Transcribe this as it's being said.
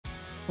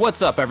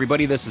What's up,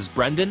 everybody? This is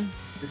Brendan.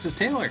 This is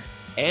Taylor.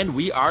 And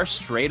we are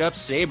Straight Up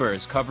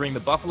Sabres, covering the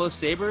Buffalo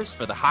Sabres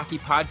for the Hockey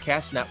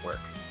Podcast Network.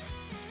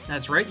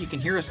 That's right. You can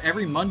hear us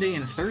every Monday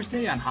and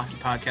Thursday on Hockey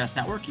Podcast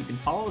Network. You can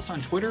follow us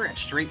on Twitter at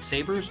Straight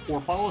Sabres or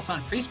follow us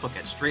on Facebook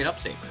at Straight Up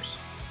Sabres.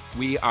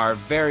 We are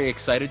very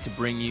excited to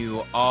bring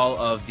you all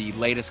of the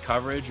latest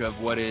coverage of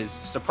what is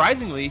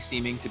surprisingly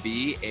seeming to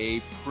be a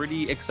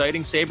pretty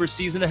exciting Sabres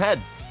season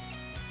ahead.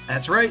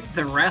 That's right.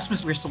 The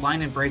Rasmus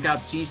Ristolainen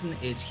breakout season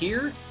is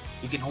here.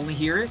 You can only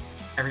hear it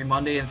every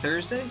Monday and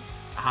Thursday,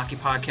 the Hockey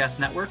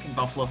Podcast Network and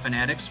Buffalo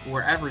Fanatics,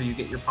 wherever you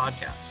get your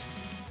podcasts.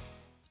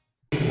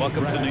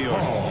 Welcome to New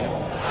York.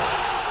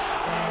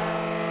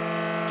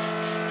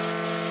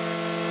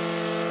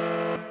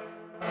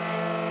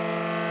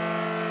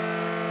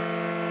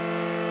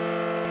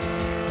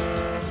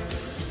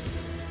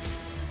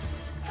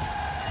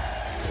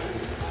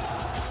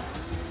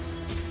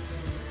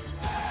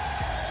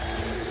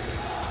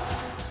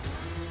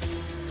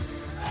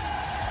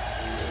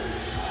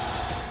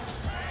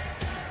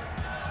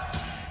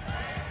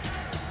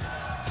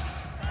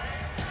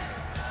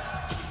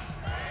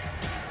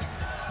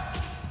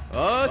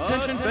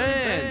 Attention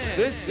fans,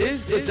 this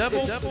is the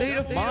Devil's State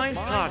of Mind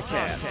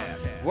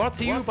podcast, brought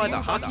to you by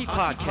the Hockey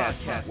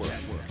Podcast Network.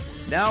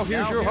 Now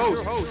here's your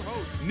host,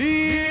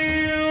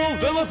 Neil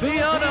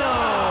Villapiano.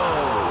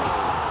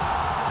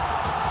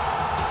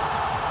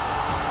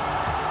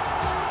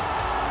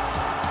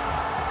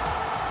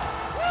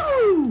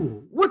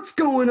 Woo! What's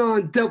going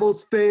on,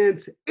 Devils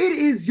fans? It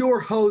is your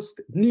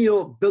host,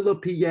 Neil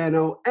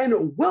Villapiano,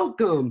 and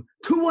welcome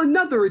to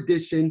another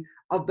edition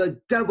of the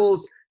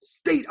Devils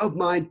State of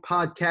Mind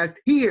podcast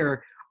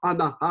here on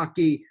the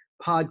Hockey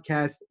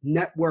Podcast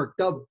Network,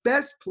 the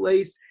best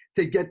place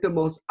to get the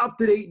most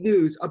up-to-date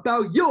news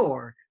about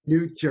your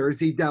New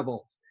Jersey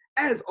Devils.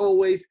 As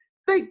always,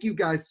 thank you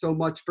guys so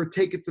much for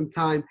taking some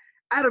time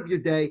out of your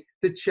day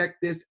to check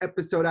this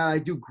episode out. I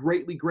do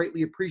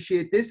greatly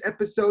appreciate it. This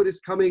episode is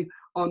coming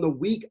on the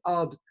week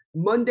of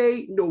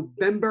Monday,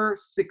 November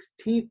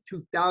 16th,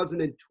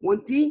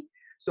 2020.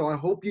 So I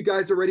hope you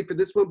guys are ready for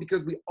this one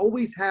because we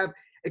always have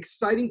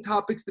exciting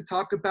topics to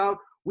talk about.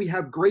 We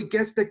have great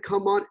guests that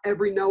come on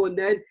every now and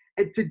then.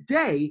 And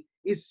today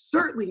is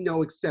certainly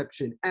no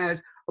exception,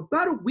 as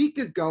about a week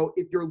ago,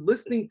 if you're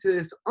listening to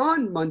this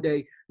on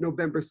Monday,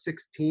 November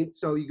 16th,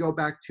 so you go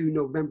back to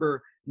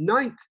November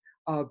 9th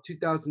of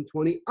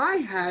 2020, I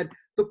had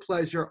the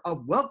pleasure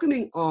of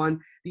welcoming on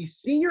the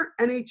senior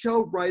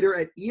NHL writer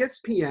at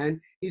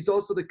ESPN. He's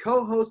also the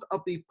co-host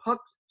of the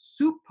Puck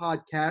Soup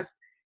podcast.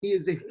 He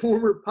is a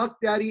former Puck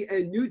Daddy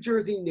and New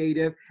Jersey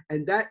native,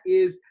 and that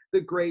is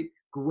the great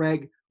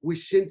Greg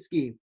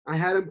Wyshynski. I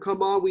had him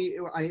come on.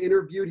 I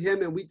interviewed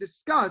him, and we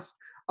discussed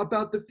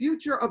about the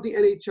future of the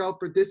NHL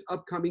for this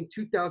upcoming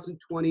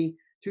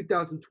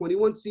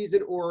 2020-2021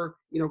 season, or,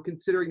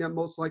 considering that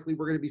most likely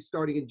we're going to be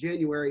starting in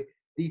January,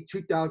 the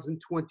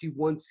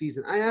 2021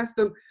 season. I asked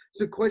him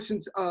some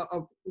questions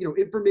of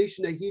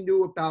information that he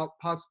knew about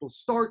possible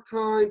start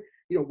time,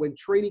 when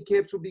training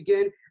camps will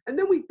begin. And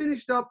then we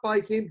finished up by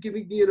him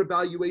giving me an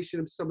evaluation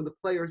of some of the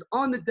players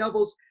on the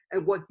Devils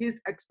and what his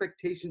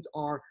expectations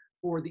are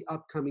for the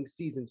upcoming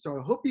season. So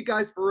I hope you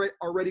guys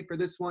are ready for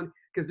this one,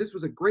 because this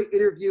was a great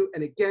interview.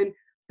 And again,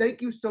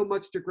 thank you so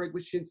much to Greg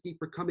Wyshynski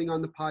for coming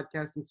on the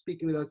podcast and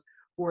speaking with us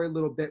for a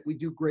little bit. We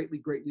do greatly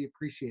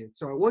appreciate it.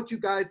 So I want you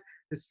guys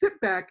to sit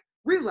back,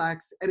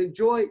 relax, and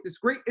enjoy this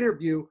great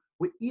interview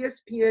with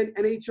ESPN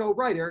NHL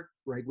writer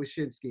Greg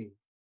Wyshynski.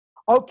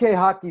 Okay,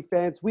 hockey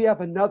fans, we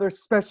have another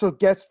special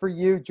guest for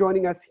you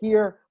joining us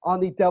here on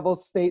the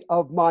Devil's State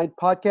of Mind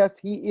podcast.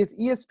 He is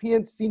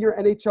ESPN's senior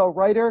NHL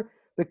writer,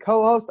 the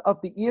co-host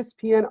of the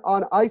ESPN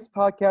on Ice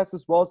podcast,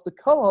 as well as the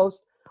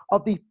co-host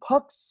of the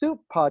Puck Soup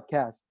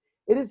podcast.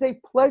 It is a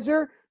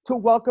pleasure to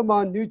welcome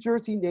on New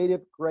Jersey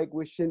native Greg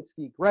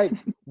Wyshynski. Greg,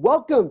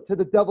 welcome to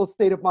the Devil's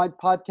State of Mind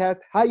podcast.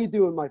 How you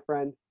doing, my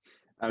friend?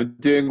 I'm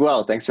doing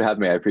well. Thanks for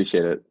having me. I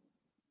appreciate it.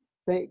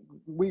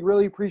 We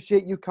really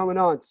appreciate you coming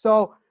on.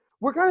 So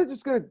we're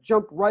just going to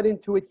jump right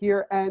into it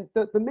here. And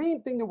the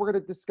main thing that we're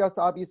going to discuss,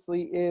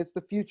 obviously, is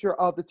the future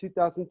of the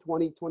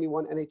 2020-21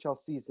 NHL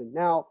season.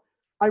 Now,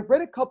 I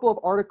read a couple of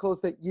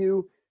articles that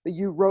you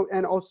wrote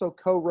and also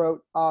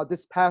co-wrote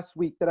this past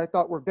week that I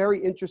thought were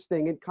very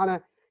interesting and kind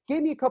of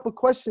gave me a couple of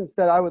questions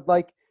that I would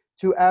like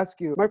to ask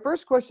you. My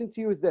first question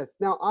to you is this.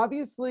 Now,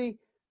 obviously,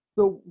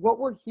 what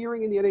we're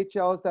hearing in the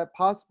NHL is that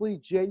possibly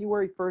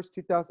January 1st,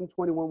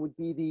 2021 would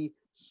be the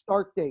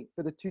start date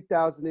for the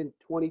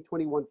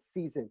 2020-21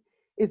 season.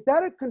 Is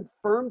that a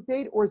confirmed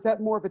date, or is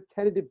that more of a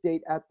tentative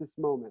date at this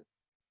moment?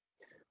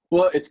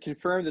 Well, it's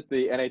confirmed that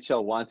the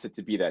NHL wants it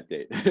to be that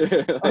date.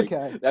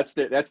 Okay. That's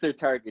their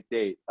target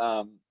date.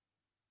 I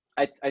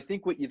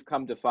think what you've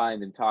come to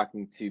find in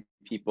talking to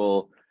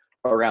people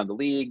around the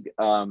league,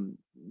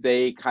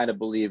 they kind of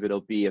believe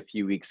it'll be a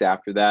few weeks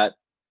after that,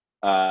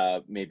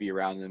 maybe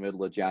around the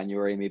middle of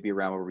January, maybe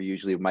around where we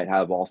usually might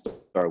have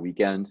All-Star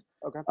Weekend.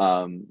 Okay.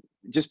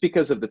 just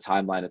because of the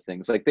timeline of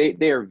things. Like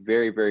they are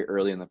very, very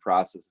early in the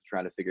process of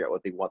trying to figure out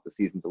what they want the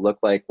season to look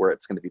like, where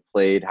it's going to be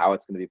played, how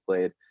it's going to be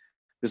played.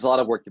 There's a lot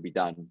of work to be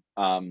done.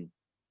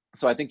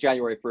 So I think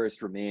January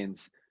 1st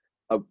remains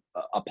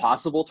a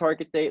possible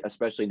target date,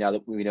 especially now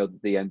that we know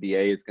that the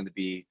NBA is going to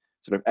be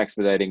sort of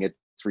expediting its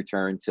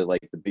return to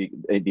like the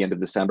end of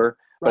December.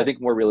 But I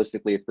think more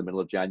realistically, it's the middle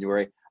of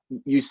January.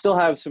 You still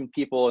have some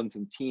people and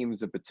some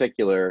teams in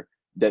particular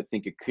that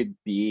think it could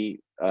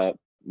be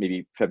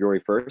maybe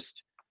February 1st.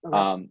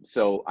 Okay.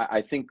 So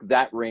I think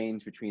that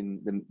range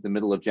between the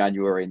middle of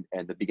January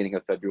and the beginning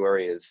of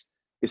February is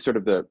sort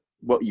of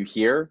what you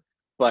hear.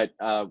 But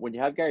when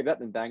you have Gary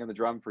Bettman banging the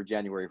drum for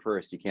January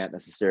 1st, you can't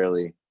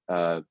necessarily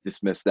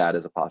dismiss that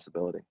as a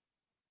possibility.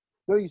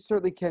 No, you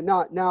certainly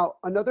cannot. Now,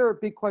 another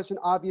big question,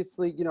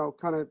 obviously,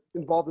 kind of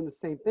involved in the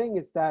same thing,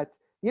 is that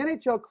the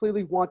NHL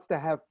clearly wants to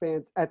have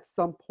fans at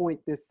some point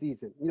this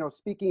season.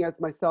 Speaking as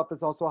myself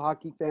as also a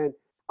hockey fan,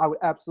 I would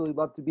absolutely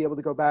love to be able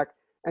to go back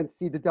and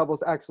see the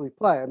Devils actually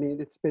play. I mean,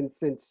 it's been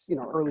since,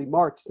 early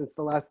March since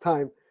the last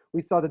time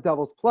we saw the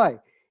Devils play.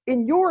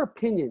 In your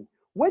opinion,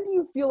 when do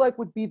you feel like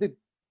would be the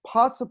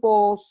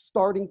possible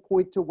starting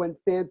point to when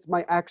fans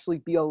might actually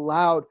be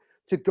allowed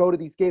to go to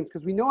these games?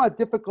 Because we know how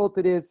difficult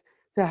it is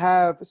to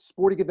have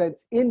sporting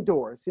events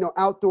indoors.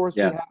 Outdoors,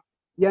 we have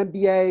the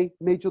NBA,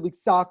 Major League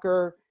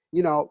Soccer,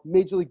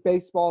 Major League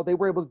Baseball. They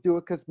were able to do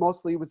it because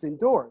mostly it was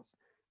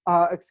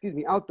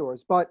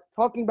outdoors. But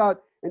talking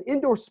about an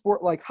indoor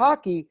sport like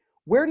hockey,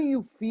 where do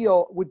you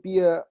feel would be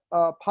a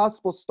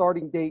possible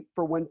starting date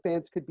for when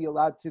fans could be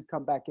allowed to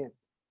come back in?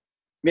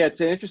 Yeah,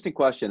 it's an interesting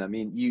question. I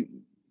mean,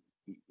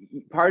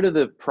 part of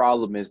the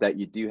problem is that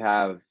you do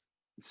have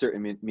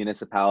certain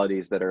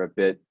municipalities that are a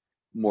bit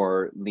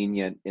more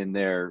lenient in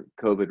their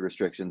COVID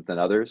restrictions than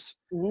others.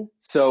 Mm-hmm.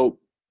 So,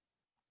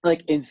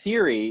 like in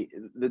theory,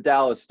 the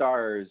Dallas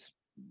Stars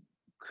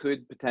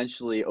could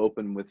potentially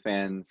open with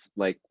fans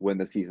like when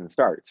the season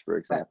starts, for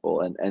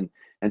example, and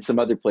some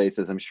other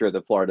places. I'm sure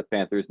the Florida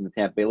Panthers and the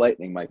Tampa Bay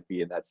Lightning might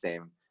be in that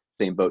same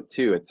boat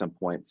too at some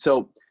point.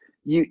 So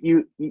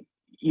you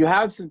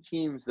have some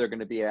teams that are going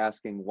to be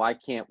asking, why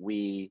can't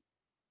we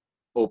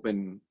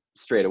open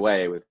straight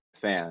away with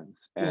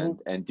fans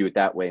and do it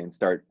that way and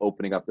start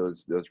opening up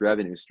those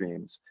revenue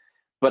streams?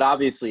 But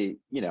obviously,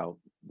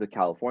 the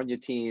California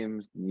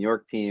teams, New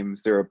York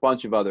teams, there are a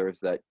bunch of others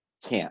that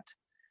can't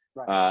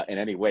in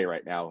any way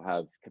right now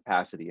have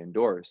capacity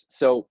indoors.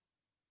 So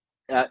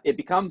it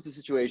becomes a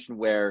situation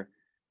where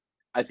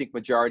I think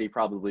majority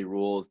probably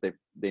rules.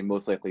 They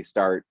most likely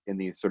start in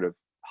these sort of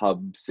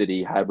hub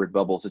city hybrid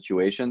bubble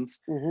situations.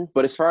 Mm-hmm.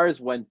 But as far as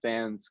when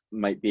fans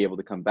might be able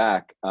to come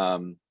back,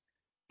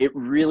 it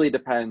really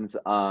depends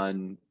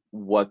on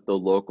what the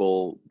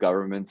local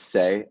governments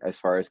say as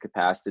far as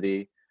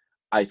capacity.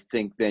 I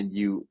think then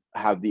you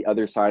have the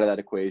other side of that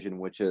equation,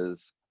 which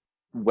is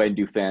when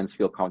do fans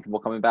feel comfortable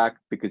coming back?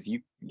 Because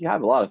you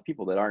have a lot of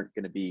people that aren't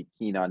going to be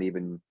keen on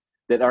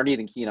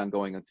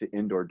going into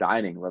indoor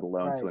dining, let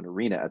alone to an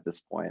arena at this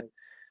point.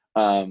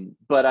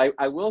 But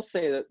I will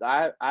say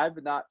that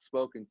I've not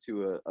spoken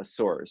to a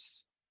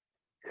source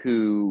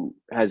who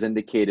has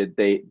indicated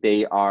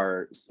they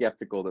are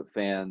skeptical that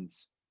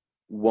fans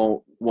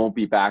won't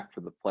be back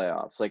for the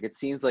playoffs. Like, it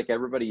seems like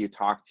everybody you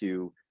talk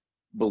to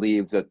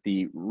believes that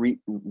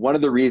one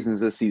of the reasons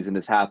this season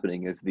is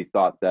happening is the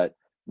thought that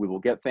we will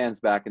get fans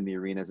back in the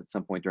arenas at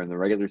some point during the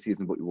regular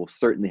season, but we will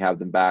certainly have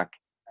them back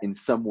in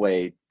some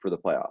way for the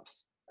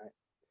playoffs.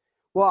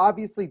 Well,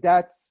 obviously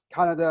that's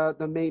kind of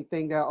the main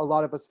thing that a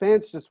lot of us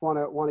fans just want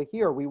to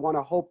hear. We want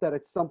to hope that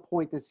at some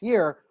point this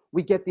year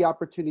we get the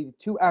opportunity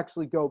to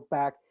actually go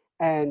back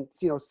and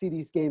see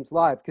these games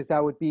live, because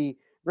that would be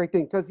a great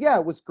thing. Because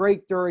it was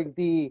great during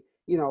the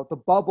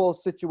the bubble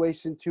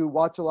situation to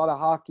watch a lot of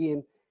hockey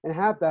and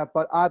have that,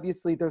 but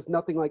obviously there's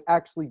nothing like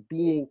actually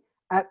being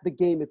at the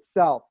game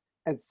itself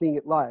and seeing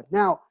it live.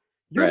 Now,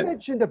 you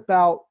mentioned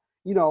about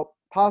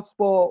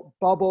possible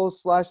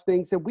bubbles /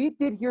 things, and we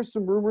did hear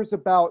some rumors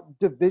about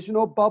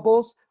divisional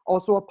bubbles,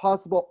 also a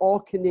possible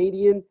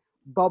all-Canadian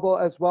bubble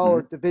as well,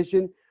 or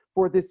division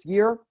for this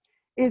year.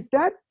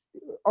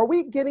 Are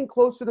we getting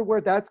closer to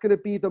where that's going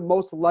to be the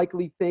most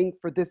likely thing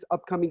for this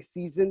upcoming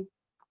season?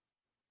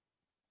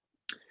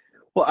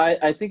 Well,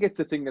 I think it's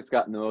the thing that's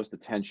gotten the most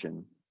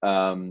attention.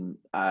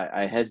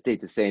 I hesitate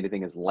to say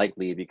anything is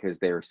likely because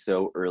they are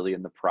so early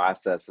in the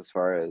process as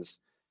far as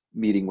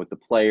meeting with the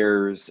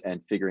players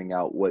and figuring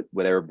out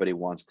what everybody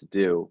wants to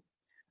do.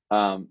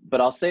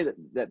 But I'll say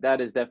that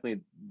is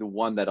definitely the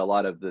one that a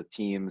lot of the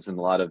teams and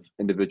a lot of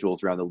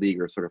individuals around the league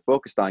are sort of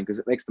focused on, because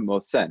it makes the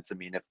most sense. I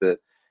mean, if the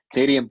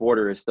Canadian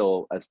border is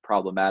still as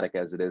problematic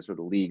as it is for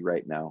the league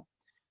right now,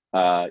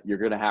 you're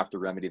going to have to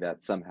remedy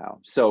that somehow.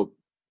 So,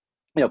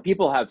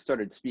 people have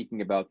started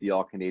speaking about the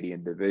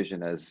all-Canadian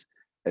division as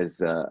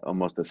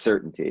almost a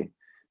certainty.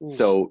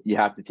 So you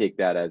have to take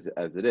that as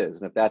it is.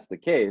 And if that's the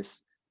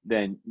case,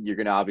 then you're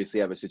going to obviously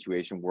have a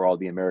situation where all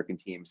the American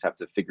teams have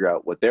to figure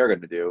out what they're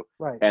going to do.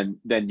 Right. And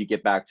then you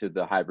get back to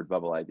the hybrid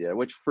bubble idea,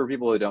 which for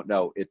people who don't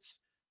know,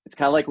 it's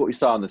kind of like what we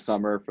saw in the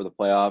summer for the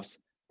playoffs,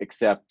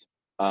 except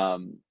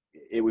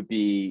it would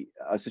be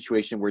a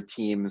situation where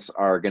teams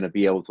are going to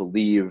be able to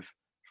leave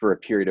for a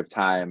period of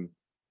time,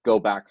 go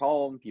back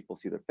home, people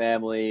see their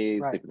family,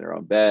 Right. sleep in their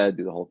own bed,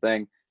 do the whole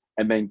thing,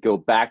 and then go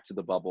back to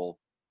the bubble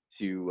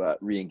to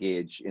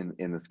re-engage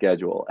in the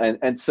schedule.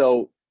 And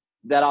so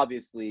that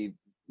obviously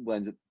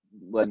lends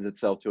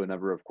itself to a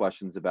number of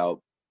questions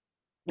about,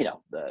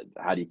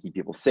 how do you keep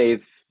people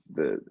safe?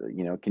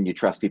 Can you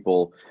trust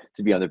people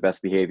to be on their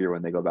best behavior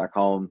when they go back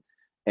home?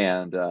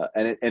 And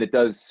it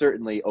does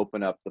certainly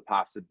open up the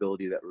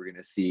possibility that we're going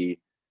to see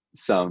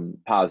some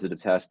positive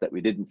tests that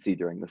we didn't see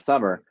during the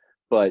summer.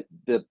 But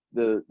the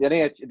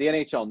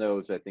NHL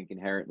knows, I think,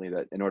 inherently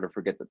that in order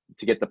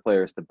to get the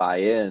players to buy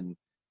in,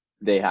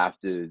 they have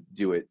to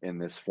do it in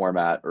this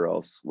format, or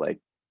else like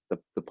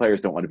the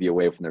players don't want to be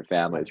away from their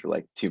families for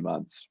like 2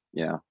 months.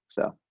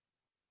 So.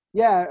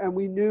 Yeah, and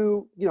we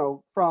knew,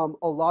 from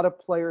a lot of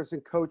players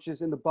and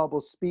coaches in the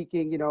bubble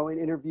speaking, in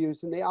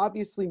interviews, and they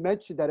obviously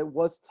mentioned that it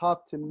was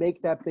tough to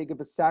make that big of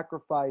a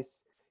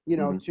sacrifice,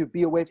 to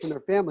be away from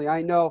their family.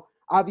 I know,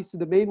 obviously,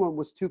 the main one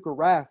was Tuukka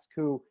Rask,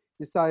 who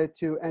decided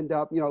to end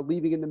up,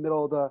 leaving in the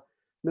middle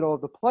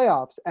of the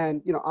playoffs,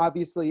 and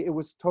obviously, it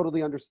was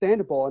totally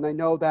understandable. And I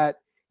know that,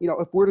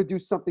 if we're to do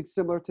something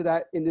similar to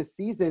that in this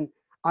season,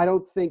 I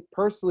don't think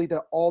personally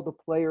that all the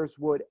players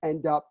would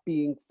end up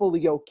being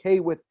fully okay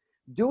with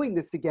doing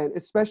this again,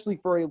 especially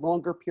for a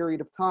longer period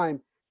of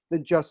time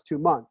than just 2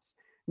 months.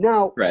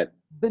 Now, Right.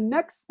 The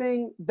next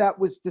thing that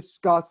was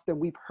discussed and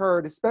we've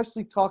heard,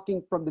 especially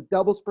talking from the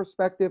Devils'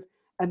 perspective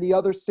and the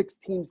other 6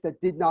 teams that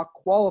did not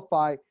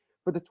qualify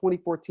for the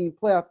 2014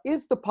 playoff,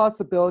 is the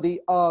possibility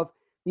of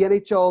the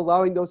NHL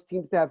allowing those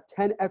teams to have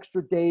 10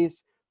 extra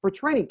days for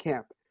training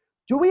camp.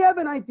 Do we have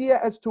an idea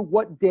as to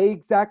what day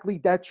exactly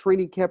that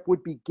training camp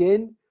would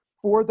begin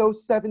for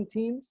those 7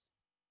 teams?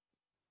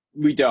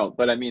 We don't,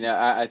 but I mean,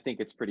 I think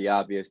it's pretty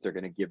obvious they're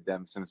going to give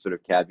them some sort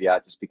of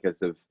caveat just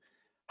because of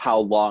how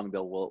long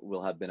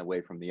will have been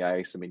away from the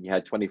ice. I mean, you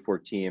had 24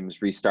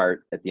 teams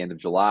restart at the end of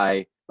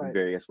July in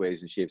various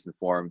ways and shapes and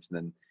forms,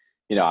 and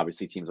then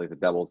obviously teams like the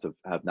Devils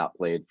have not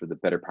played for the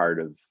better part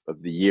of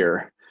the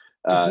year.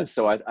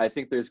 So I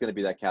think there's going to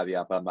be that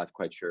caveat, but I'm not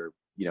quite sure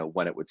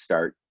when it would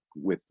start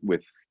with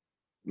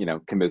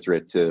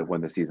commiserate to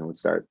when the season would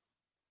start.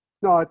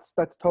 No,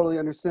 that's totally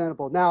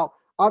understandable. Now,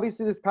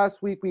 obviously, this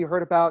past week, we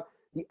heard about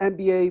the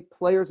NBA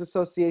Players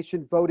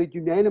Association voted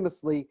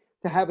unanimously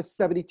to have a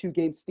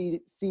 72-game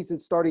season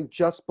starting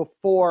just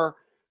before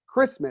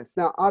Christmas.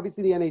 Now,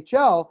 obviously, the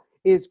NHL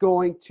is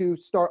going to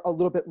start a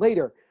little bit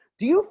later.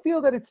 Do you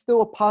feel that it's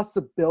still a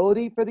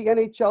possibility for the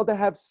NHL to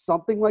have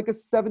something like a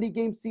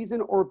 70-game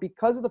season, or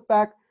because of the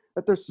fact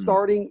that they're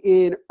starting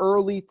in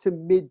early to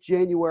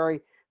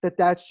mid-January,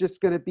 that's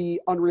just going to be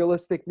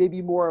unrealistic,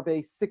 maybe more of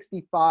a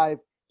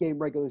 65-game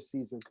regular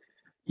season?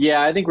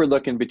 Yeah, I think we're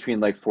looking between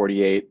like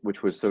 48,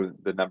 which was sort of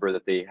the number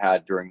that they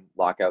had during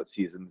lockout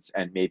seasons,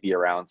 and maybe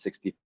around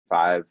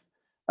 65.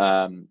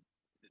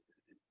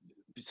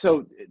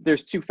 So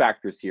there's 2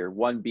 factors here.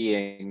 One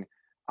being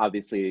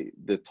obviously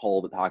the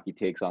toll that hockey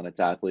takes on its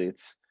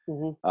athletes.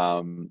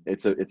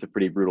 It's a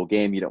pretty brutal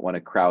game. You don't want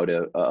to crowd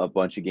a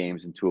bunch of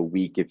games into a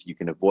week if you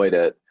can avoid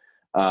it.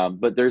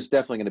 But there's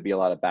definitely going to be a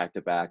lot of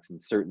back-to-backs,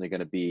 and certainly going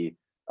to be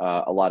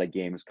a lot of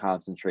games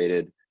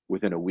concentrated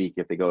within a week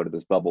if they go to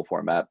this bubble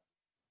format.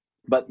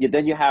 But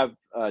then you have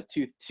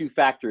two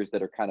factors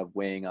that are kind of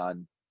weighing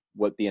on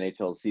what the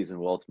NHL season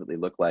will ultimately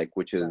look like,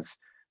 which is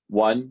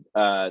one,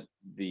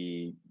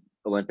 the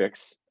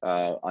Olympics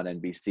on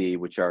NBC,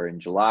 which are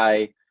in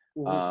July.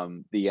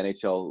 The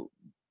NHL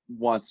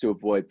wants to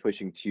avoid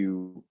pushing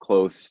too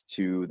close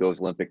to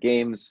those Olympic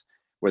Games,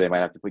 where they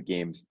might have to put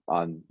games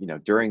on,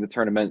 during the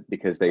tournament,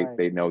 because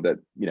they know that,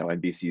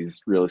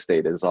 NBC's real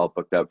estate is all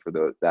booked up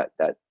for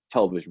that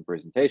television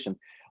presentation,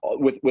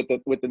 with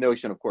the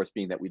notion, of course,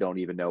 being that we don't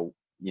even know,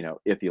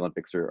 if the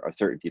Olympics are a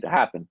certainty to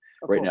happen.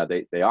 Right now,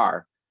 they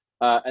are.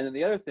 And then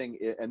the other thing,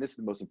 and this is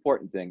the most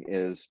important thing,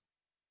 is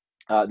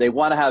they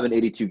want to have an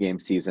 82-game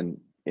season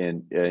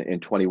in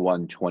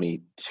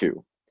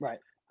 21-22. Right.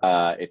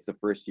 It's the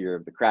first year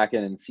of the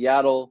Kraken in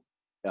Seattle,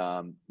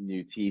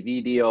 new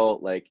TV deal.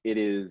 Like, it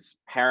is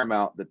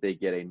paramount that they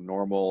get a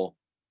normal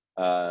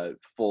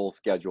full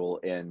schedule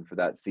in for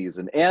that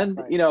season.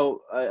 And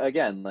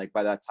again, like,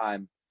 by that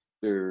time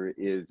there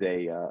is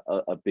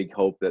a big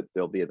hope that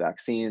there'll be a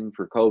vaccine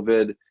for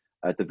COVID.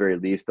 At the very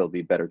least, there'll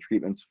be better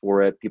treatments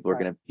for it. People are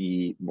going to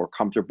be more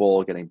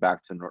comfortable getting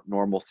back to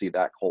normalcy,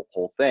 that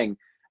whole thing.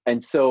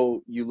 And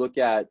so you look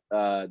at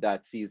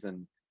that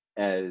season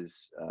as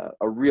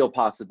a real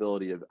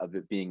possibility of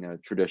it being a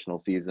traditional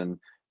season,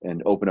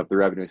 and open up the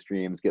revenue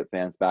streams, get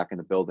fans back in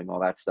the building,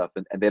 all that stuff.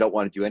 And they don't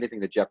want to do anything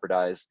to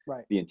jeopardize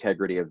the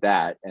integrity of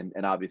that. And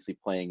obviously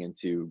playing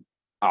into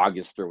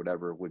August or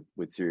whatever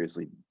would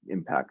seriously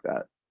impact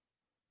that.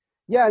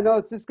 Yeah, no,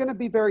 it's just going to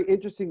be very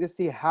interesting to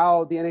see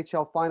how the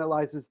NHL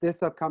finalizes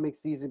this upcoming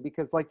season,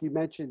 because like you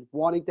mentioned,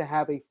 wanting to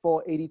have a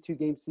full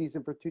 82-game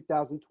season for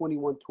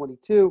 2021-22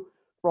 for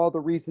all the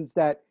reasons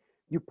that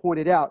you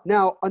pointed out.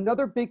 Now,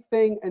 another big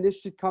thing, and this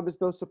should come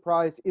as no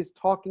surprise, is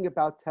talking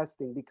about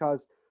testing,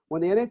 because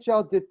when the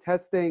NHL did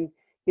testing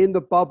in the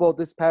bubble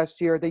this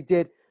past year, they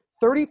did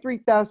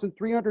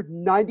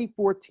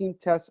 33,394 team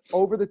tests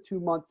over the 2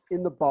 months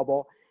in the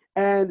bubble.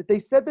 And they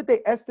said that they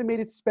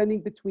estimated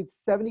spending between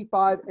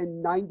 $75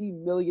 and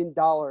 $90 million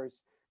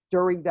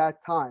during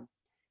that time.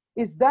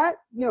 Is that,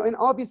 and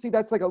obviously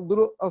that's like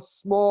a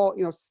small,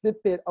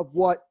 snippet of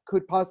what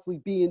could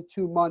possibly be in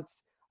 2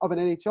 months of an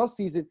NHL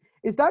season.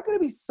 Is that going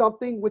to be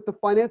something with the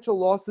financial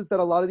losses that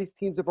a lot of these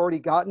teams have already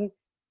gotten?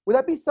 Would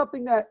that be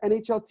something that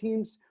NHL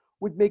teams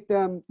would make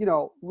them,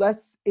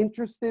 less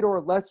interested or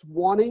less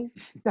wanting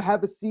to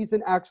have a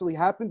season actually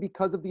happen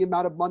because of the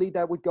amount of money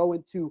that would go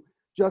into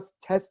just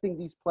testing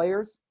these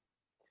players?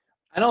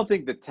 I don't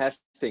think the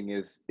testing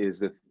is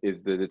the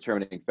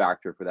determining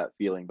factor for that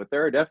feeling, but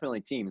there are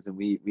definitely teams, and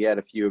we had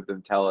a few of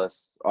them tell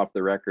us off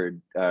the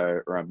record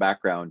or on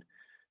background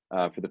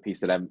for the piece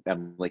that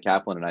Emily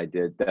Kaplan and I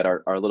did, that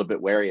are a little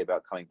bit wary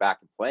about coming back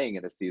and playing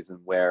in a season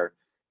where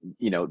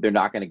they're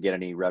not going to get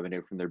any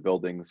revenue from their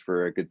buildings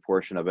for a good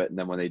portion of it, and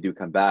then when they do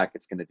come back,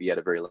 it's going to be at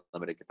a very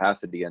limited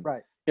capacity, and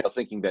right.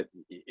 Thinking that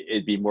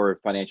it'd be more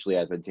financially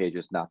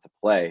advantageous not to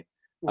play.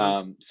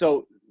 Mm-hmm.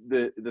 So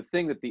the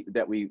thing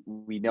that we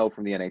know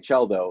from the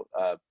NHL, though,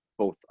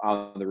 both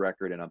on the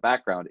record and on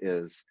background,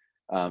 is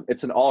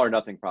it's an all or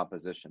nothing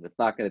proposition. It's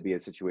not going to be a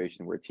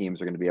situation where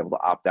teams are going to be able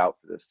to opt out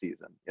for this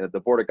season. The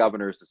Board of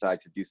Governors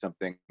decide to do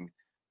something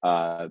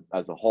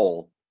as a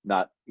whole,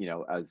 not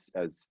as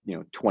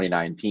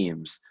 29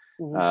 teams.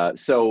 Mm-hmm.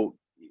 So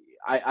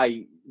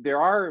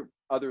there are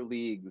other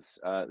leagues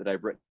that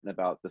I've written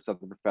about, the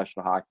Southern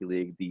Professional Hockey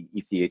League, the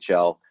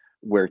ECHL,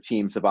 where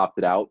teams have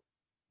opted out.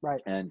 Right.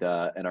 And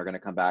are going to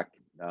come back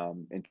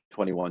in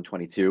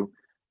 21-22.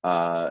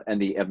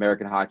 And the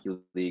American Hockey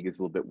League is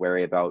a little bit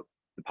wary about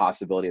the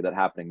possibility of that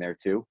happening there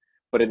too.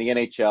 But in the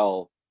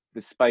NHL,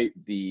 despite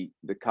the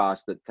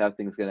cost that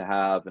testing is going to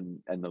have and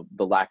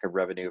the lack of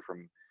revenue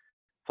from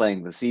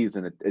playing the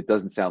season, it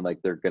doesn't sound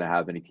like they're going to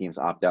have any teams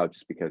opt out,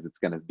 just because it's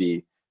going to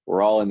be,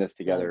 we're all in this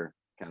together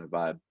kind of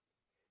vibe.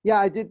 Yeah,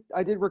 I did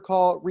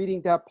recall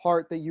reading that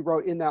part that you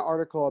wrote in that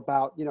article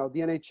about, the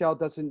NHL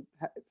doesn't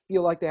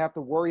feel like they have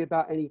to worry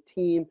about any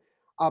team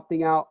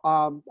opting out.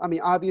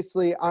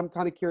 Obviously, I'm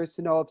kind of curious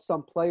to know if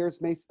some players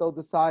may still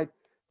decide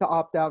to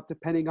opt out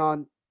depending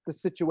on the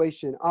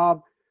situation.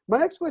 My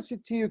next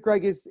question to you,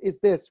 Greg, is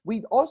this.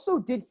 We also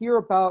did hear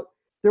about,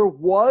 there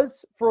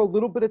was for a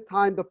little bit of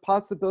time the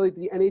possibility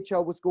the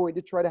NHL was going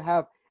to try to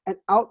have an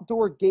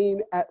outdoor game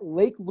at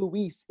Lake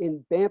Louise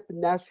in Banff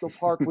National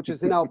Park, which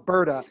is in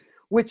Alberta,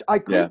 which I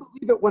couldn't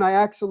believe it when I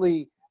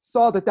actually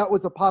saw that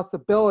was a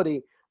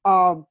possibility.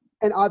 And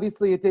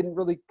obviously it didn't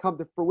really come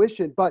to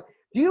fruition. But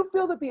do you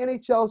feel that the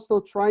NHL is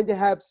still trying to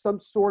have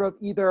some sort of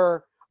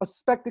either a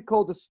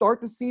spectacle to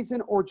start the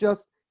season or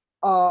just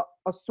a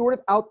sort of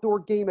outdoor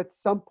game at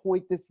some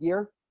point this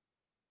year?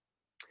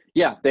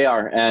 Yeah, they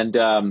are. And,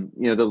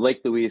 the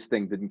Lake Louise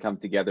thing didn't come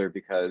together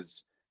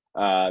because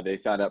they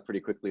found out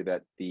pretty quickly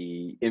that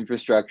the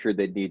infrastructure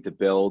they'd need to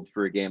build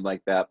for a game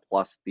like that,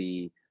 plus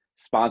the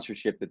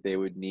sponsorship that they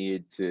would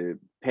need to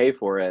pay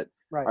for it,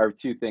 right, are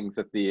two things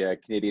that the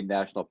Canadian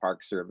National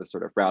Park Service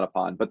sort of frown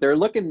upon. But they're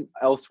looking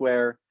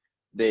elsewhere.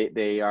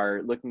 They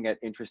are looking at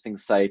interesting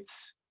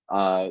sites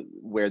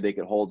where they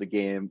could hold a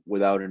game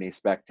without any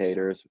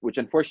spectators, which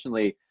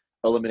unfortunately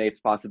eliminates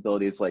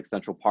possibilities like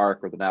Central Park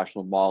or the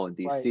National Mall in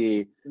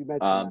DC,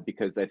 right.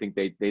 Because I think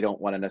they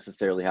don't want to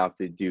necessarily have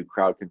to do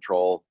crowd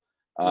control,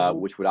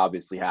 which would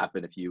obviously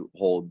happen if you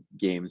hold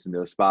games in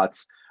those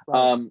spots.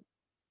 Right.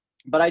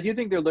 But I do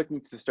think they're looking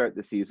to start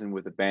the season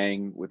with a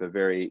bang, with a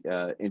very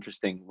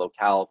interesting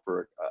locale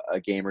for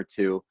a game or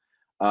two.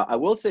 I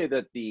will say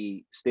that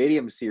the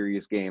Stadium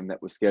Series game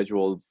that was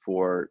scheduled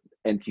for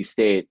NC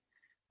State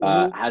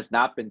has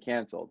not been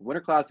canceled.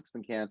 Winter Classic's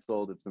been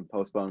canceled. It's been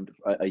postponed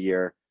a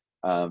year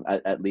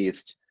at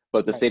least.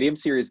 But the Stadium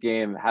Series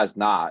game has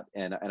not.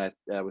 And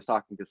I was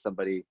talking to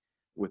somebody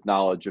with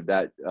knowledge of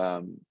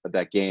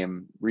that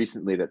game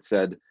recently that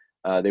said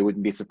they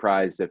wouldn't be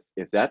surprised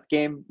if that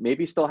game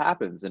maybe still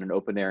happens in an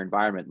open air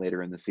environment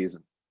later in the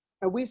season.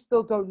 And we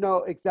still don't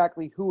know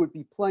exactly who would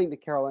be playing the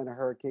Carolina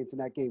Hurricanes in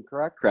that game,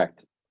 correct?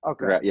 Correct.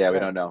 Okay. Correct. Yeah, we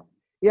don't know.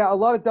 Yeah, a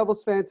lot of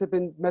Devils fans have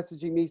been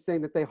messaging me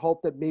saying that they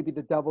hope that maybe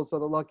the Devils are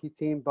the lucky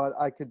team, but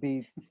I could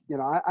be,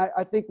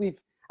 I think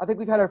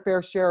we've had our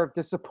fair share of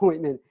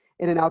disappointment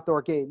in an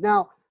outdoor game.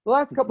 Now, the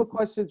last couple of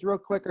questions real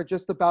quick are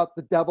just about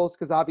the Devils,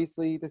 because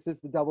obviously this is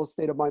the Devils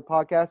State of Mind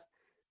podcast.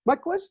 My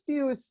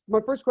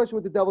first question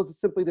with the Devils is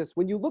simply this.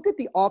 When you look at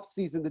the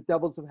offseason the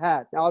Devils have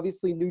had, now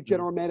obviously new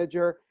general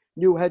manager,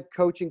 new head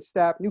coaching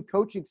staff, new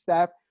coaching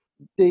staff,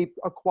 they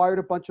acquired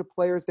a bunch of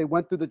players, they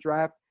went through the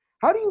draft.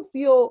 How do you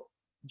feel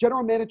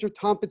General Manager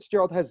Tom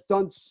Fitzgerald has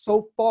done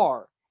so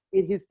far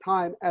in his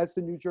time as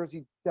the New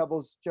Jersey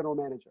Devils general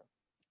manager?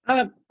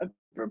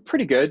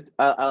 Pretty good.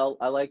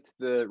 I liked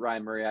the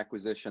Ryan Murray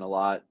acquisition a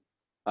lot.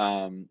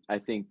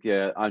 I think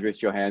Andres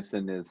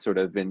Johansson is sort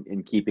of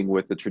in keeping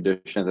with the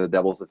tradition that the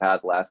Devils have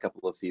had the last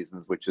couple of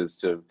seasons, which is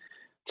to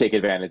take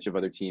advantage of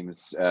other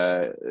teams'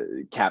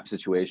 cap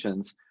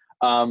situations.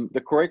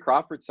 The Corey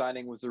Crawford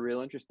signing was a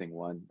real interesting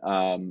one.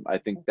 I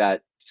think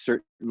that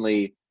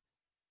certainly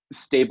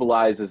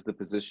stabilizes the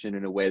position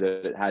in a way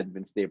that it hadn't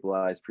been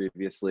stabilized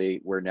previously,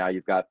 where now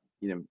you've got,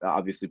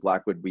 obviously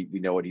Blackwood, we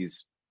know what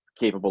he's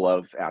capable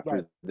of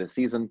after the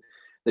season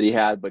that he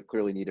had, but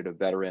clearly needed a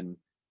veteran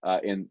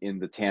in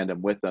the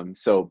tandem with them.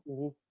 So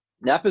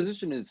that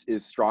position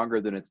is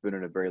stronger than it's been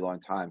in a very long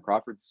time.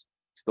 Crawford's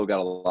still got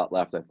a lot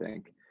left, I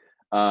think.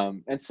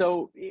 And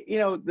so,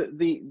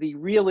 the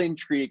real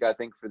intrigue, I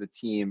think, for the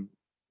team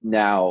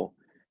now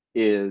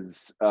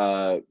is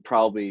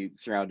probably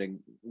surrounding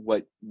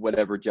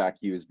whatever Jack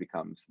Hughes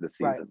becomes this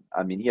season. Right.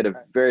 I mean, he had a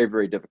very,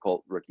 very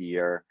difficult rookie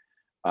year.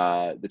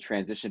 The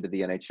transition to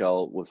the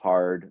NHL was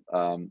hard.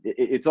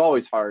 It's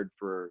always hard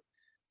for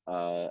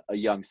a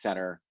young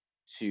center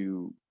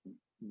to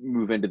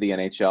move into the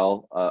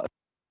NHL.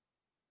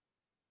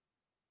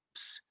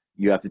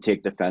 You have to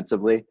take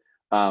defensively.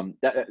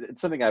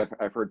 It's something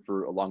I've heard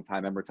for a long time. I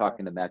remember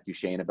talking to Matt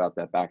Duchene about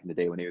that back in the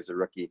day when he was a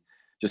rookie.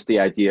 Just the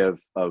idea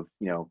of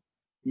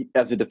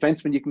as a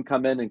defenseman, you can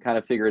come in and kind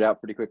of figure it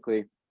out pretty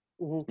quickly.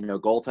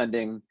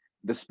 Goaltending,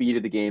 the speed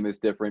of the game is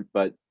different,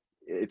 but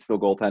it's still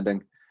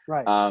goaltending.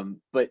 Right.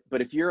 But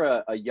if you're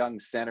a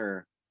young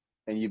center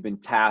and you've been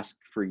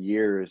tasked for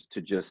years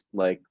to just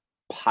like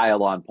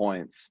pile on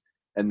points,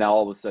 and now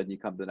all of a sudden you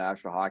come to the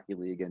National Hockey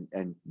League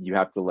and you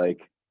have to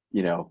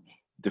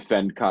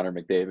defend Connor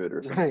McDavid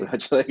or something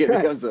such, it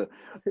becomes a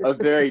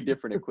very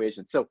different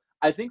equation. So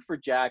I think for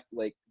Jack,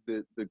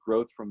 the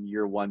growth from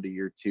year 1 to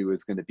year 2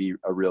 is going to be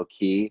a real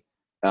key,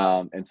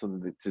 and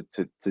something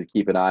to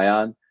keep an eye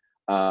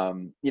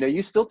on.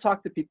 You still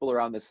talk to people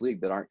around this league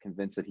that aren't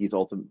convinced that he's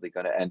ultimately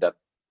going to end up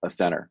a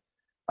center,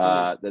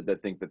 that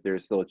think that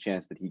there's still a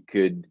chance that he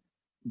could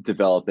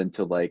develop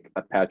into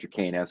a Patrick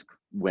Kane-esque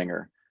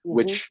winger,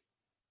 which,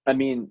 I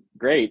mean,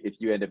 great if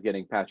you end up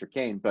getting Patrick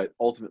Kane, but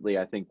ultimately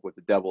I think what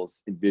the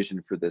Devils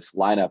envision for this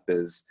lineup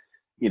is,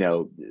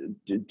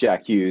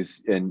 Jack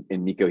Hughes and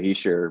Nico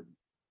Hischier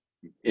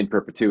in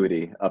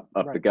perpetuity up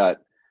the gut.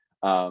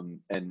 And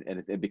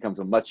it becomes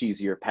a much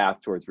easier path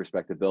towards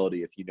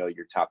respectability if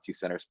your top 2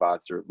 center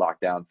spots are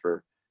locked down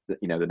for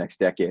the next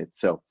decade.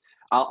 So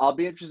I'll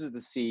be interested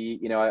to see.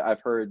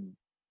 I've heard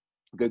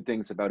good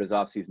things about his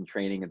off-season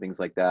training and things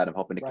like that. I'm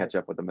hoping to catch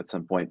up with him at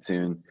some point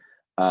soon.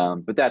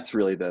 But that's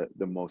really the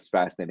most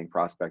fascinating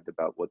prospect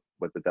about what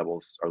the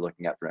Devils are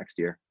looking at for next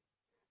year.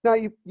 Now,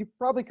 you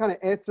probably kind of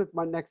answered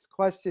my next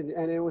question,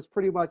 and it was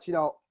pretty much,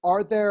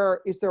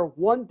 is there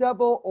one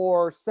Devil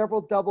or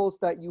several Devils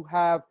that you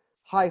have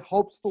high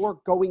hopes for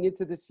going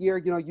into this year?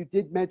 You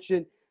did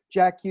mention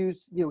Jack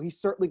Hughes. He's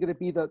certainly going to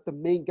be the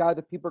main guy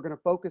that people are going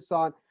to focus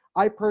on.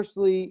 I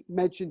personally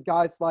mentioned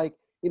guys like,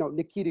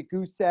 Nikita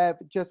Gusev,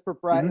 Jesper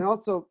Bratt, and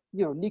also,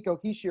 Nico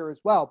Hischier as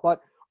well.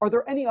 But are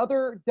there any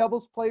other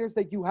Devils players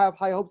that you have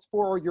high hopes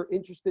for, or you're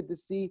interested to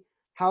see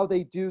how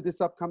they do this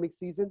upcoming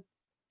season?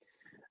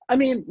 I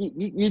mean,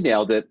 you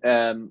nailed it.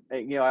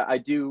 I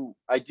do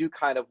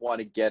kind of want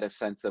to get a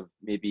sense of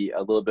maybe a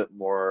little bit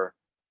more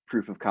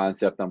proof of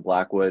concept on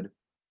Blackwood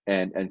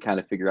and kind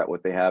of figure out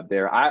what they have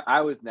there.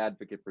 I was an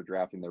advocate for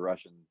drafting the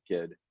Russian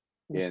kid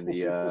in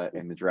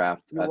the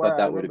draft. I thought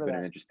that would have been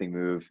an interesting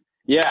move.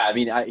 Yeah, I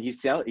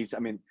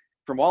mean,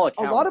 from all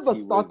accounts, a lot of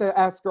us thought that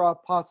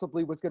Askarov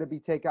possibly was going to be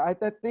taken. I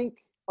think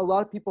a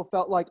lot of people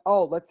felt like,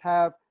 let's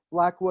have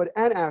Blackwood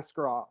and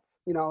Askarov.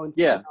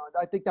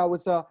 I think that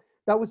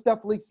was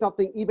definitely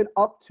something, even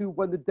up to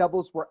when the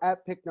Devils were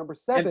at pick number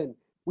 7,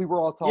 we were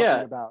all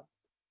talking about.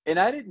 And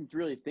I didn't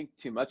really think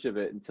too much of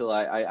it until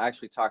I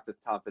actually talked to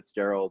Tom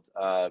Fitzgerald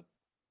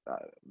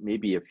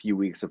maybe a few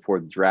weeks before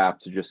the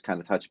draft to just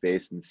kind of touch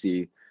base and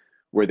see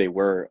where they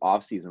were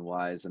off-season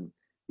wise. And,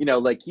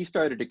 he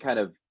started to kind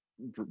of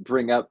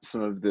bring up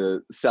some of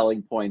the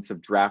selling points of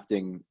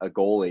drafting a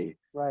goalie,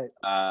 right?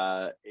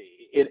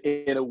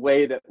 In a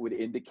way that would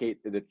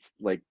indicate that it's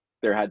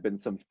there had been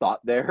some thought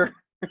there.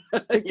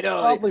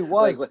 Probably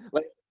was.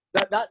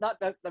 Not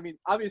that. I mean,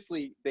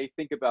 obviously they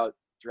think about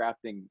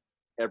drafting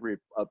every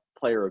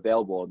player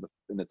available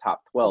in the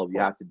top 12. You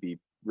have to be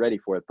ready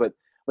for it. But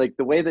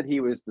the way that he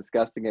was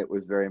discussing it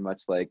was very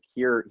much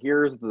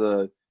here's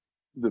the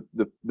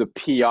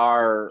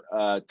PR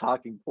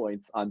talking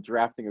points on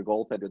drafting a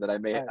goaltender that I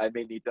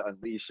may need to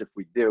unleash if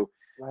we do,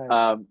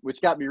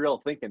 which got me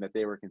real thinking that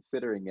they were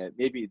considering it.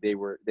 Maybe they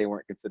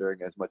weren't considering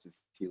it as much as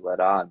he let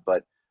on,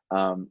 but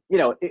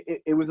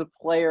it was a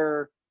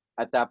player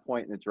at that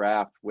point in the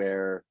draft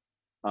where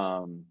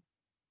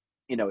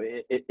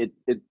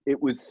it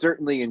was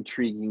certainly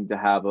intriguing to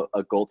have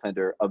a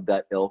goaltender of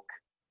that ilk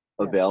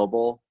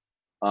available,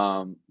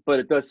 but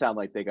it does sound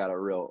like they got a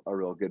real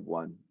good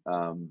one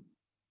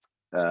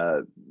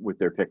with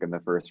their pick in the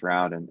first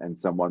round, and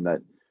someone that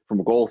from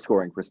a goal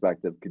scoring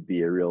perspective could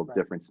be a real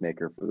difference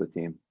maker for the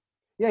team.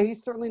 Yeah,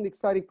 he's certainly an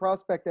exciting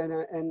prospect,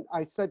 and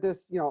I said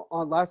this,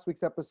 on last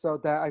week's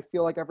episode, that I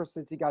feel like ever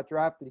since he got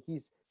drafted,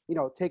 he's,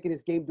 taken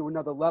his game to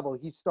another level.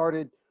 He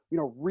started,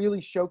 really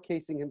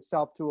showcasing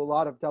himself to a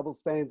lot of Devils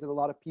fans and a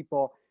lot of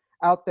people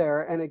out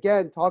there. And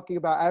again, talking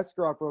about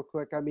Askarov real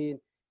quick, I mean,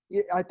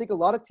 I think a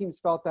lot of teams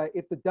felt that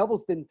if the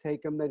Devils didn't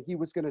take him, then he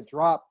was going to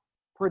drop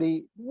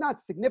pretty,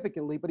 not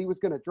significantly, but he was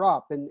going to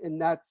drop.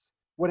 And that's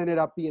what ended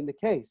up being the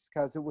case,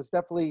 because it was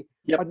definitely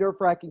a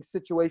nerve-wracking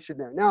situation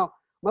there. Now,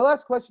 my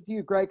last question to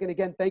you, Greg, and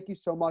again, thank you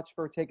so much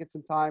for taking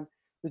some time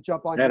to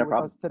jump on here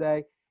with us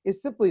today,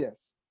 is simply this.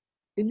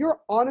 In your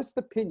honest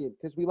opinion,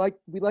 because we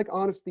like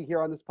honesty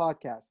here on this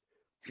podcast,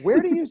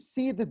 where do you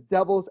see the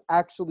Devils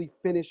actually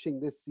finishing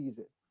this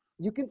season?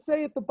 You can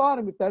say at the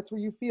bottom if that's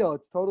where you feel.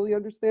 It's totally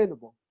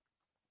understandable.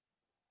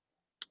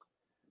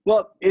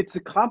 Well, it's a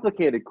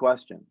complicated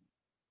question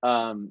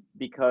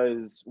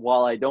because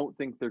while I don't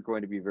think they're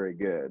going to be very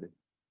good,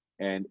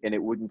 and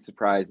it wouldn't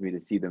surprise me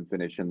to see them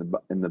finish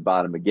in the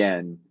bottom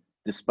again,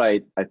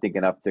 despite I think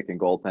an uptick in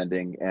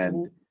goaltending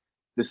and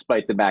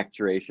despite the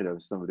maturation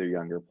of some of their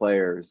younger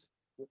players.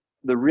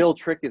 The real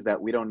trick is that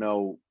we don't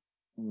know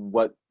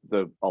what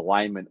the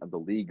alignment of the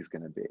league is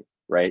going to be,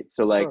 right?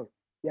 So like,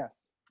 yes,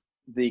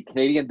 the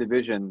Canadian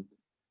division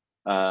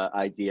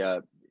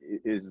idea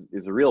is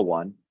a real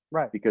one,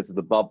 right? Because of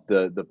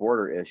the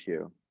border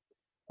issue.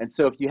 And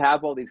so if you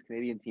have all these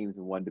Canadian teams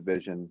in one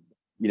division,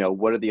 you know,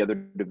 what are the other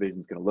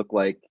divisions going to look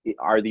like?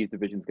 Are these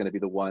divisions going to be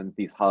the ones,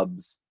 these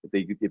hubs, if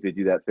they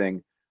do that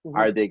thing,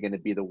 are they going to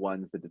be the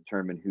ones that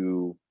determine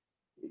who,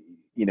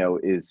 you know,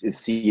 is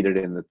seeded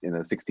in the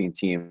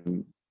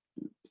 16-team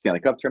Stanley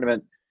Cup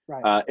tournament?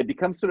 Right. It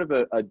becomes sort of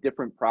a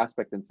different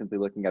prospect than simply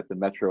looking at the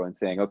Metro and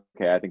saying,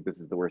 okay, I think this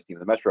is the worst team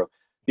in the Metro,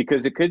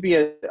 because it could be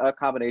a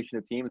combination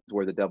of teams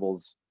where the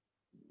Devils,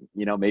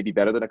 you know, may be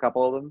better than a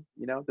couple of them,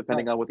 you know,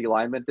 depending on what the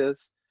alignment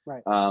is.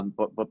 Right.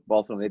 But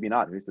also maybe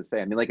not. Who's to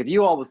say? I mean, like if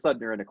you all of a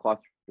sudden are in a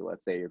cluster,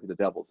 let's say you're the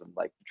Devils and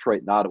like Detroit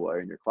and Ottawa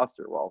are in your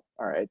cluster, well,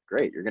 all right,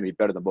 great, you're going to be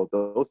better than both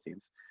those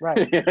teams.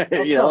 Right.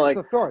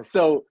 Of course.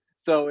 So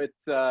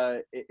it's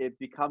it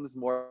becomes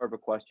more of a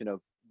question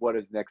of what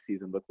does next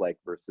season look like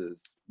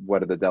versus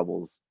what are the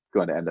Devils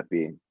going to end up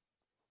being.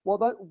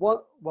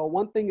 Well,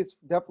 one thing is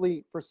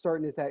definitely for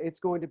certain is that it's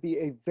going to be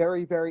a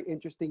very, very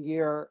interesting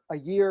year. A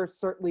year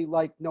certainly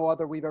like no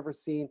other we've ever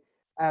seen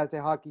as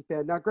a hockey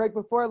fan. Now, Greg,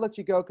 before I let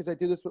you go, because I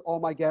do this with all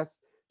my guests,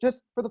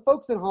 just for the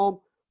folks at home,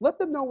 let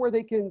them know where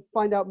they can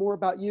find out more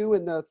about you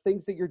and the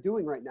things that you're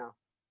doing right now.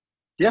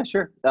 Yeah,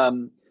 sure.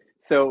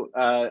 So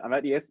I'm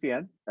at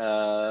ESPN,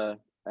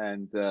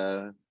 and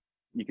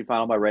you can find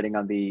all my writing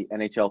on the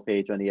NHL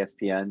page on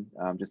ESPN.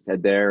 Just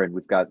head there, and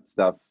we've got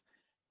stuff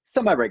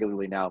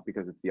semi-regularly now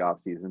because it's the off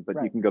season, but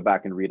you can go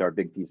back and read our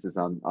big pieces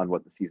on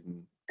what the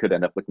season could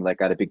end up looking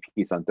like. I had a big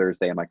piece on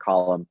Thursday in my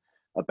column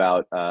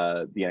about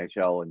the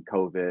NHL and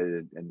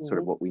COVID and sort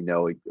of what we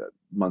know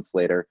months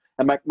later.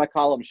 And my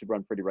column should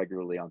run pretty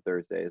regularly on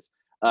Thursdays.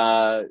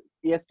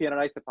 ESPN on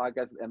Ice, a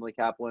podcast with Emily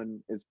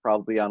Kaplan, is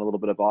probably on a little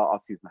bit of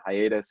off-season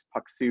hiatus.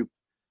 Puck Soup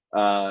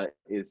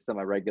is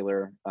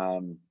semi-regular,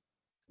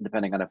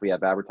 depending on if we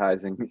have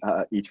advertising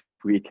each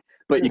week.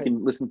 But you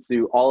can listen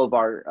to all of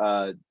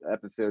our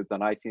episodes on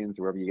iTunes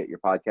or wherever you get your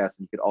podcasts.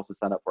 And you could also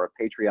sign up for our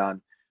Patreon,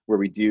 where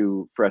we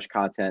do fresh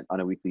content on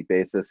a weekly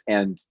basis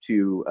and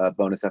 2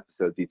 bonus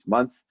episodes each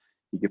month.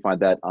 You can find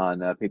that on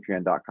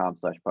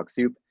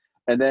patreon.com/pucksoup.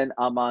 And then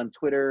I'm on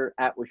Twitter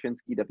at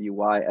Wyshynski,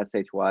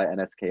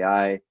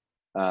 WYSHYNSKI.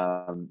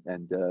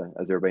 And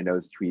as everybody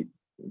knows, tweet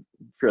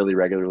fairly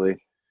regularly.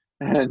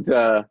 And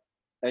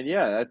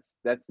yeah,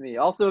 that's me.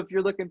 Also, if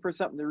you're looking for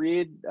something to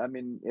read, I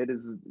mean, it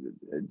is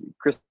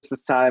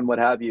Christmas time, what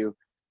have you.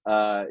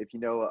 If you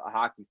know a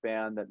hockey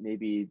fan that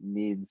maybe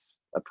needs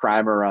a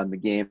primer on the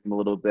game a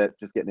little bit,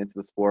 just getting into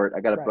the sport, I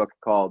got a book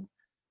called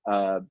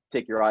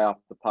Take Your Eye Off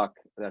the Puck.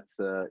 That's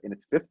in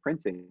its 5th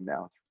printing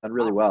now. It's done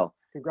really well.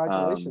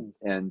 Congratulations.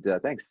 And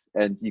thanks.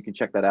 And you can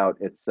check that out.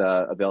 It's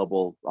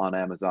available on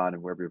Amazon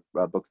and wherever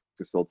books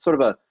are sold. Sort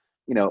of a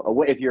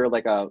way, if you're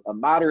like a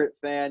moderate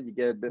fan, you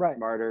get a bit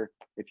smarter.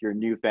 If you're a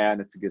new fan,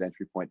 it's a good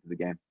entry point to the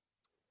game.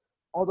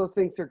 All those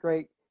things are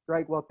great,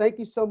 Greg. Well, thank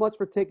you so much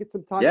for taking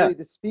some time today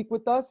to speak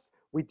with us.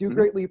 We do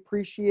greatly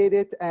appreciate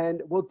it,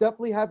 and we'll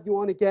definitely have you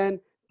on again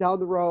down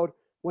the road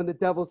when the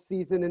Devils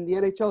season and the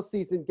NHL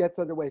season gets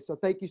underway. So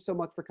thank you so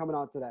much for coming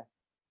on today.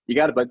 You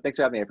got it, bud. Thanks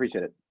for having me. I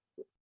appreciate it.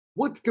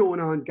 What's going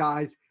on,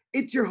 guys?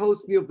 It's your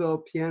host, Neil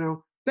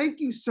Villapiano. Thank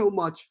you so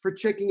much for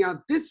checking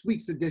out this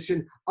week's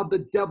edition of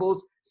the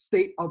Devils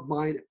State of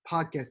Mind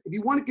podcast. If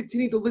you want to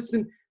continue to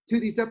listen to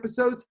these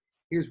episodes,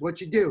 here's what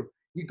you do.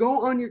 You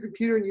go on your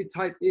computer and you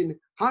type in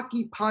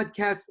Hockey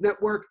Podcast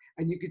Network,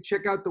 and you can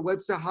check out the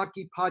website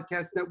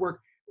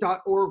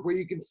hockeypodcastnetwork.org, where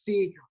you can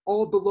see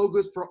all the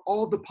logos for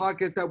all the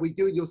podcasts that we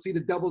do. You'll see the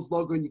Devils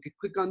logo, and you can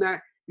click on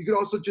that. You could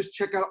also just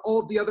check out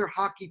all the other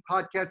hockey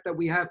podcasts that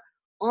we have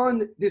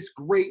on this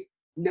great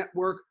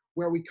network,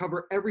 where we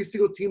cover every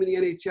single team in the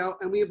NHL,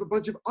 and we have a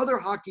bunch of other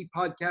hockey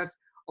podcasts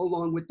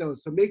along with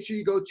those. So make sure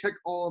you go check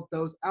all of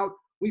those out.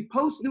 We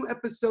post new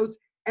episodes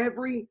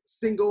every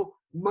single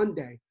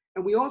Monday,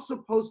 and we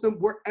also post them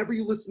wherever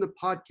you listen to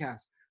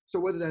podcasts. So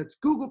whether that's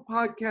Google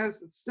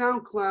Podcasts,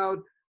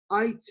 SoundCloud,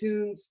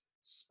 iTunes,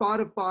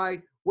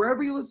 Spotify,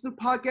 wherever you listen to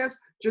podcasts,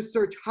 just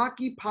search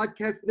Hockey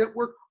Podcast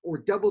Network or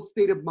Devils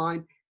State of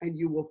Mind, and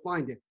you will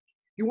find it.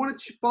 If you want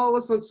to follow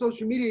us on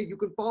social media, you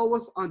can follow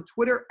us on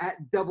Twitter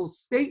at Devil's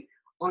State,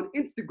 on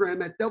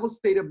Instagram at Devil's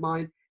State of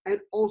Mind, and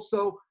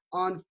also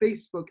on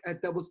Facebook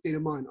at Devil's State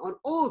of Mind. On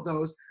all of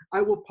those,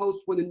 I will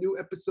post when the new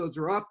episodes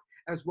are up,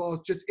 as well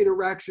as just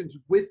interactions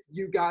with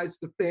you guys,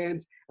 the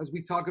fans, as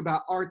we talk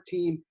about our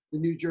team, the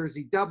New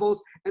Jersey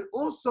Devils. And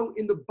also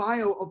in the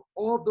bio of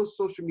all of those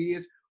social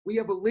medias, we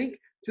have a link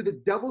to the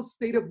Devil's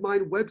State of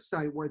Mind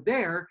website, where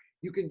there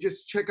you can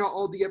just check out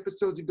all the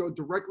episodes and go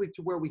directly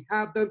to where we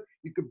have them.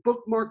 You can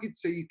bookmark it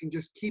so you can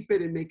just keep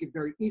it and make it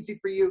very easy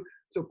for you.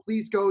 So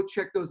please go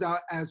check those out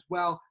as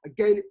well.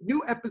 Again,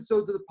 new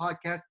episodes of the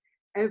podcast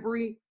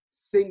every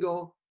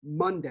single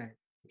Monday.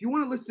 If you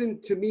want to listen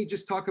to me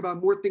just talk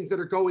about more things that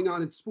are going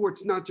on in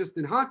sports, not just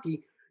in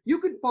hockey, you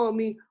can follow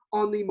me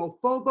on the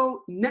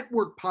Mofobo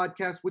Network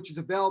podcast, which is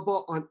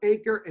available on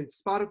Anchor and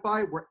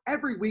Spotify, where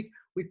every week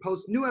we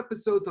post new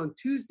episodes on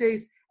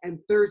Tuesdays and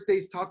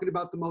Thursdays talking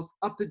about the most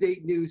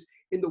up-to-date news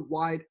in the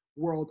wide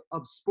world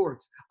of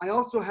sports. I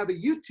also have a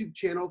YouTube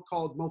channel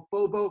called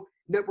Mofobo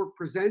Network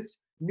Presents.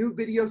 New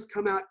videos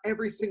come out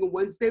every single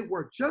Wednesday,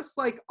 where just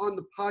like on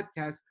the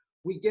podcast,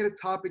 we get a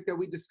topic that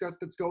we discuss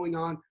that's going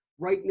on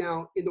right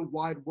now in the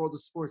wide world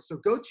of sports. So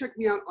go check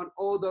me out on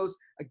all of those.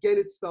 Again,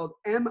 it's spelled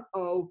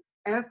Mofobo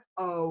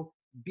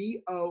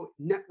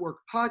Network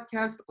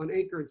Podcast on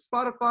Anchor and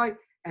Spotify,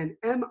 and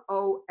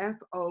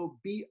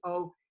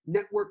Mofobo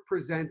Network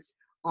Presents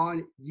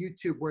on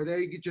YouTube, where there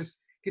you can just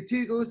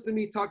continue to listen to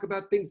me talk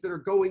about things that are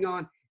going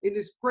on in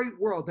this great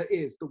world that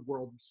is the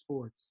world of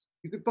sports.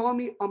 You can follow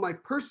me on my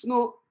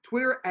personal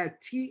Twitter at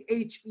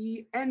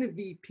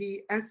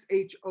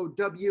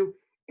THENVPSHOW,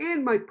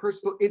 and my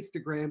personal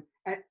Instagram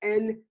at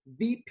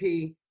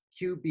NVPQB11.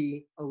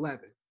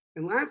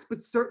 And last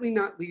but certainly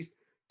not least,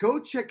 go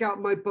check out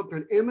my book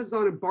on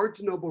Amazon and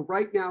Barnes & Noble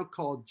right now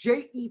called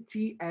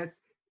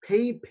JETS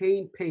Pain,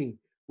 Pain, Pain,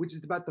 which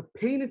is about the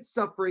pain and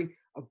suffering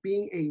of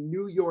being a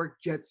New York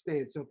Jets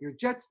fan. So if you're a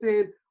Jets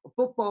fan, a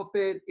football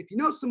fan, if you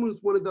know someone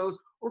who's one of those,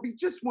 or if you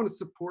just want to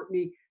support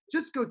me,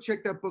 just go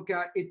check that book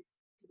out. It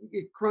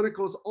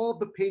chronicles all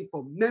the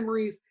painful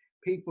memories,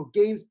 painful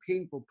games,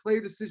 painful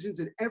player decisions,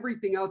 and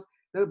everything else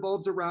that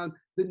evolves around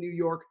the New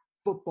York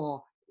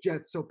Football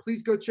Jets. So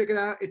please go check it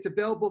out. It's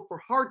available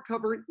for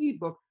hardcover and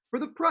ebook for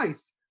the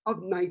price of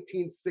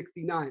 $19.69.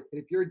 And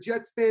if you're a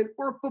Jets fan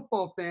or a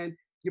football fan,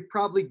 you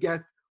probably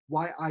guessed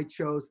why I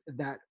chose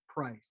that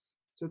price.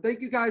 So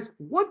thank you guys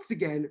once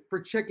again for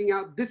checking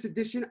out this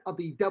edition of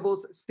the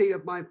Devil's State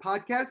of Mind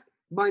podcast.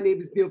 My name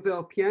is Neil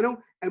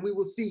Villapiano, and we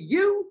will see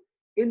you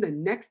in the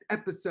next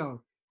episode.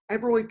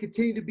 Everyone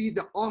continue to be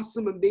the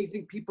awesome,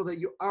 amazing people that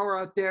you are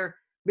out there.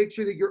 Make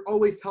sure that you're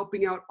always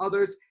helping out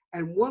others.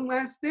 And one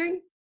last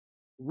thing,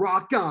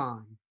 rock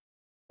on.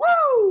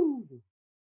 Woo!